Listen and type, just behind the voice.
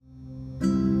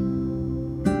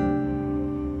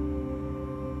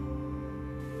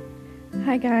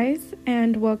Hi guys,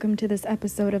 and welcome to this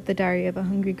episode of The Diary of a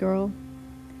Hungry Girl.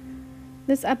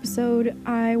 This episode,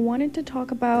 I wanted to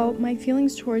talk about my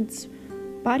feelings towards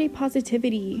body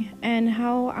positivity and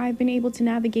how I've been able to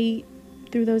navigate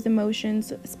through those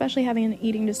emotions, especially having an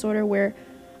eating disorder where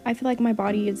I feel like my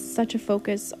body is such a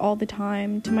focus all the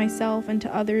time to myself and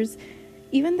to others,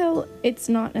 even though it's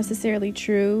not necessarily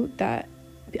true that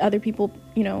other people,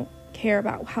 care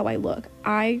about how I look.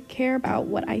 I care about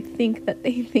what I think that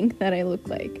they think that I look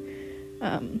like.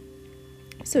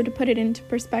 So to put it into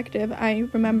perspective, I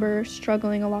remember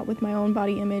struggling a lot with my own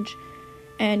body image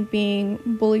and being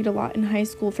bullied a lot in high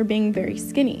school for being very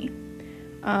skinny.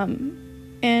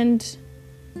 And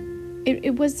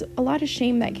it was a lot of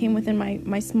shame that came within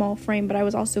my small frame, but I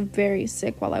was also very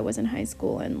sick while I was in high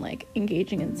school and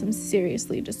engaging in some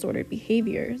seriously disordered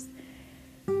behaviors.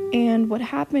 And what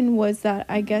happened was that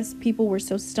I guess people were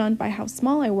so stunned by how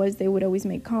small I was, they would always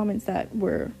make comments that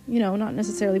were, not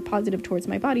necessarily positive towards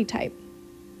my body type.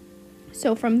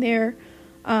 So from there,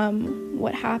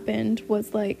 what happened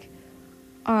was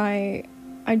I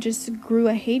just grew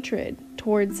a hatred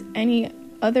towards any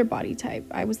other body type.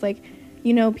 I was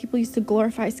people used to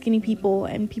glorify skinny people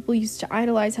and people used to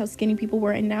idolize how skinny people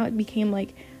were. And now it became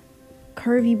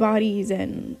curvy bodies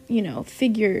and,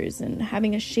 figures and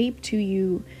having a shape to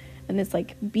you and this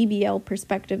BBL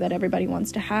perspective that everybody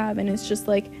wants to have. And it's just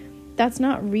that's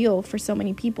not real for so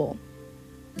many people.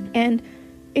 And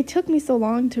it took me so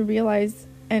long to realize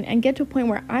and get to a point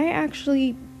where I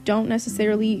actually don't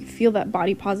necessarily feel that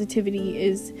body positivity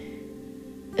is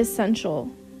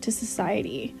essential to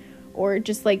society, or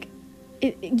just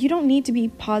you don't need to be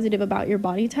positive about your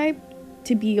body type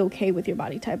to be okay with your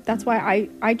body type. That's why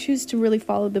I choose to really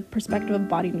follow the perspective of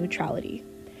body neutrality.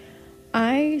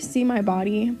 I see my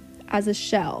body as a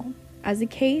shell, as a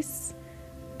case,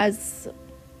 as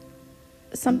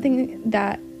something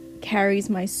that carries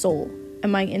my soul and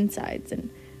my insides and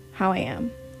how I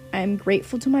am. I am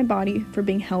grateful to my body for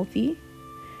being healthy.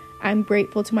 I'm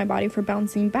grateful to my body for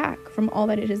bouncing back from all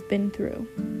that it has been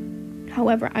through.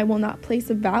 However, I will not place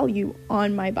a value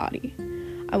on my body.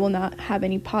 I will not have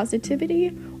any positivity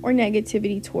or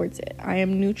negativity towards it. I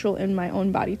am neutral in my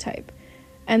own body type.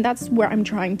 And that's where I'm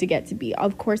trying to get to be.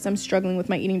 Of course, I'm struggling with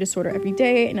my eating disorder every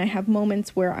day, and I have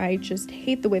moments where I just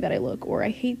hate the way that I look, or I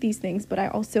hate these things, but I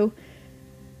also,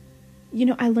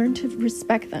 I learned to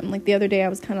respect them. The other day, I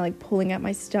was kind of pulling at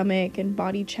my stomach and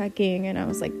body checking, and I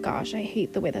was gosh, I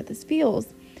hate the way that this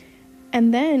feels.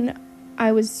 And then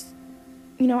I was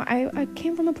I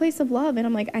came from a place of love, and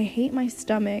I'm I hate my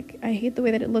stomach. I hate the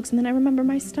way that it looks. And then I remember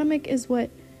my stomach is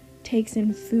what takes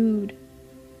in food,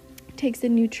 takes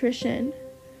in nutrition,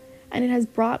 and it has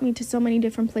brought me to so many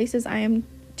different places. I am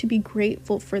to be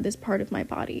grateful for this part of my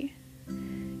body,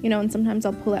 and sometimes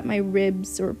I'll pull at my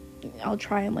ribs, or I'll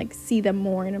try and see them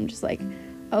more, and I'm just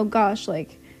oh gosh, I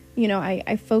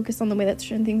focus on the way that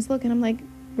certain things look, and I'm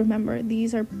remember,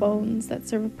 these are bones that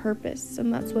serve a purpose,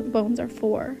 and that's what bones are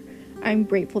for. I'm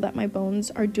grateful that my bones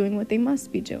are doing what they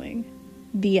must be doing.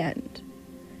 The end.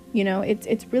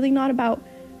 It's really not about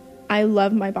I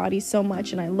love my body so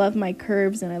much and I love my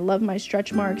curves and I love my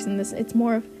stretch marks and this. It's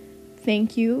more of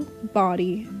thank you,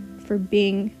 body, for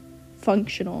being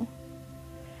functional.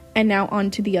 And now on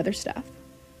to the other stuff,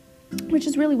 which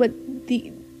is really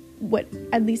what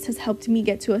at least has helped me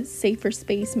get to a safer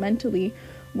space mentally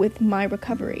with my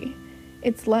recovery.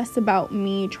 It's less about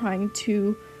me trying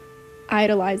to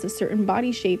idolize a certain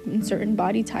body shape and certain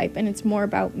body type, and it's more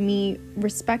about me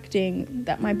respecting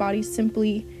that my body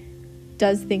simply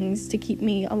does things to keep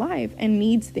me alive and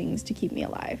needs things to keep me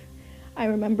alive. I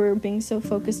remember being so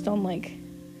focused on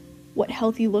what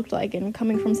healthy looked like, and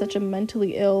coming from such a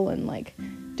mentally ill and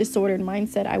disordered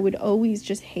mindset, I would always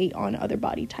just hate on other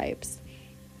body types,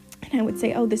 and I would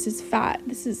say, oh, this is fat,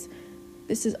 this is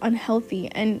unhealthy.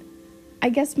 And I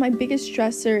guess my biggest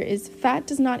stressor is fat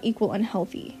does not equal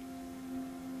unhealthy.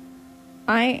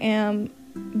 I am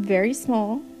very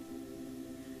small.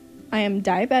 I am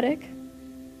diabetic.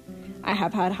 I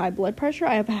have had high blood pressure.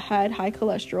 I have had high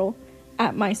cholesterol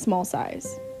at my small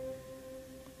size.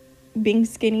 Being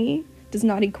skinny does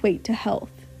not equate to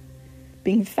health.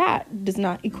 Being fat does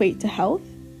not equate to health.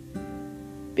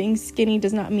 Being skinny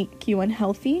does not make you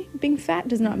unhealthy. Being fat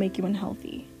does not make you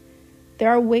unhealthy. There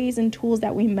are ways and tools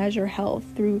that we measure health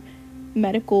through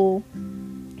medical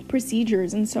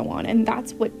procedures and so on, and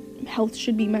that's what health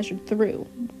should be measured through.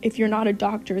 If you're not a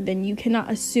doctor, then you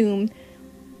cannot assume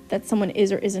that someone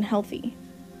is or isn't healthy.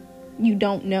 You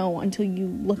don't know until you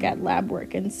look at lab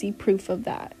work and see proof of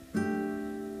that.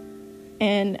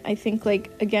 And I think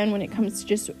again, when it comes to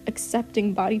just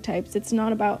accepting body types, it's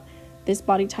not about this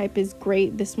body type is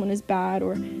great, this one is bad,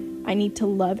 or I need to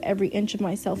love every inch of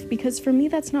myself, because for me,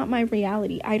 that's not my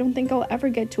reality. I don't think I'll ever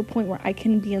get to a point where I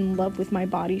can be in love with my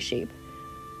body shape,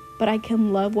 but I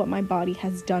can love what my body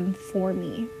has done for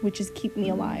me, which is keep me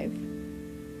alive.